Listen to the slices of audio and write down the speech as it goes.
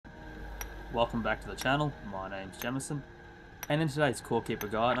welcome back to the channel. My name's Jemison, and in today's Core Keeper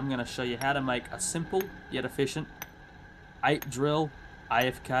guide I'm going to show you how to make a simple yet efficient 8 drill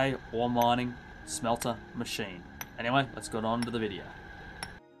AFK ore mining smelter machine. Anyway, let's get on to the video.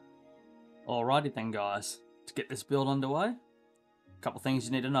 Alrighty then guys, to get this build underway, a couple things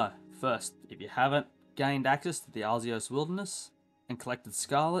you need to know. First, if you haven't gained access to the Arzios Wilderness and collected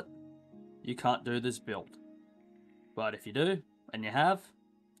Scarlet, you can't do this build. But if you do, and you have,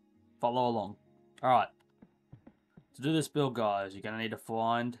 follow along. Alright, to do this build guys, you're going to need to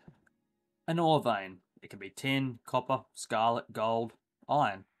find an ore vein. It can be tin, copper, scarlet, gold,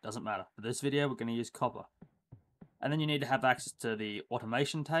 iron, doesn't matter. For this video we're going to use copper. And then you need to have access to the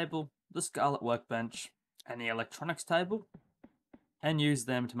automation table, the scarlet workbench, and the electronics table, and use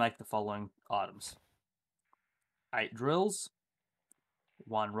them to make the following items. 8 drills,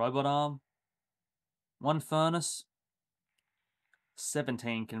 1 robot arm, 1 furnace,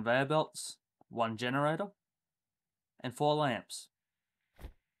 17 conveyor belts, 1 generator, and 4 lamps.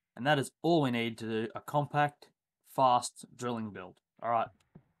 And that is all we need to do a compact, fast drilling build. Alright,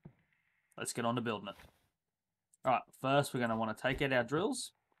 let's get on to building it. Alright, first we're going to want to take out our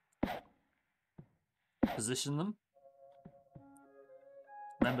drills, position them.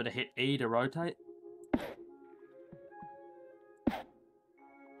 Remember to hit E to rotate.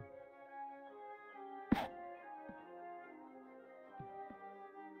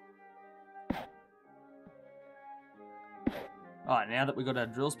 Alright, now that we've got our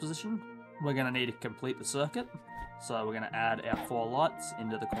drills positioned, we're going to need to complete the circuit. So we're going to add our 4 lights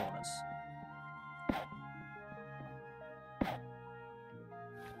into the corners.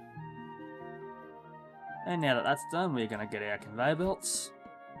 And now that that's done, we're going to get our conveyor belts.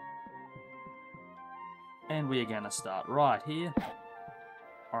 And we are going to start right here.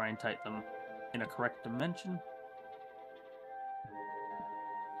 Orientate them in a correct dimension.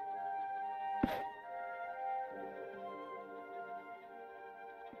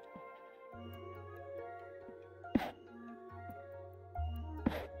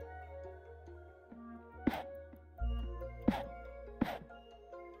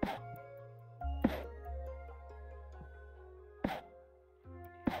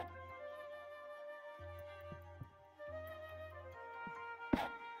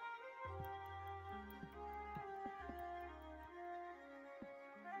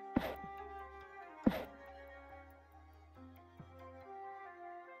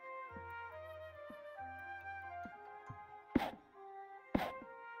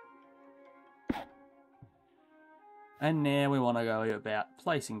 And now we want to go about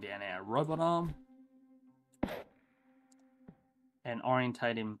placing down our robot arm and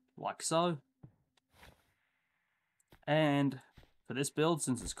orientate him like so. And for this build,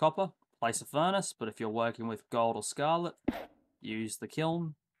 since it's copper, place a furnace, but if you're working with gold or scarlet, use the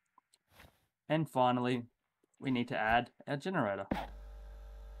kiln. And finally, we need to add our generator.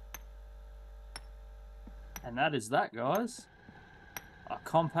 And that is that, guys. A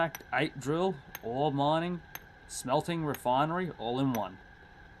compact 8 drill ore mining smelting refinery all in one.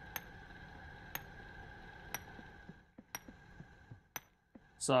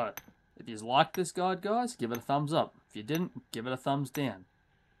 So, if you liked this guide guys, give it a thumbs up. If you didn't, give it a thumbs down.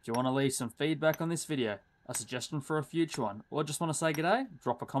 If you want to leave some feedback on this video, a suggestion for a future one, or just want to say g'day,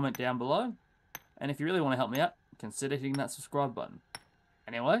 drop a comment down below. And if you really want to help me out, consider hitting that subscribe button.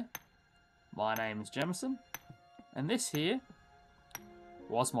 Anyway, my name is Jemison, and this here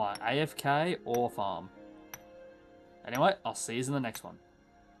was my AFK ore farm. Anyway, I'll see you in the next one.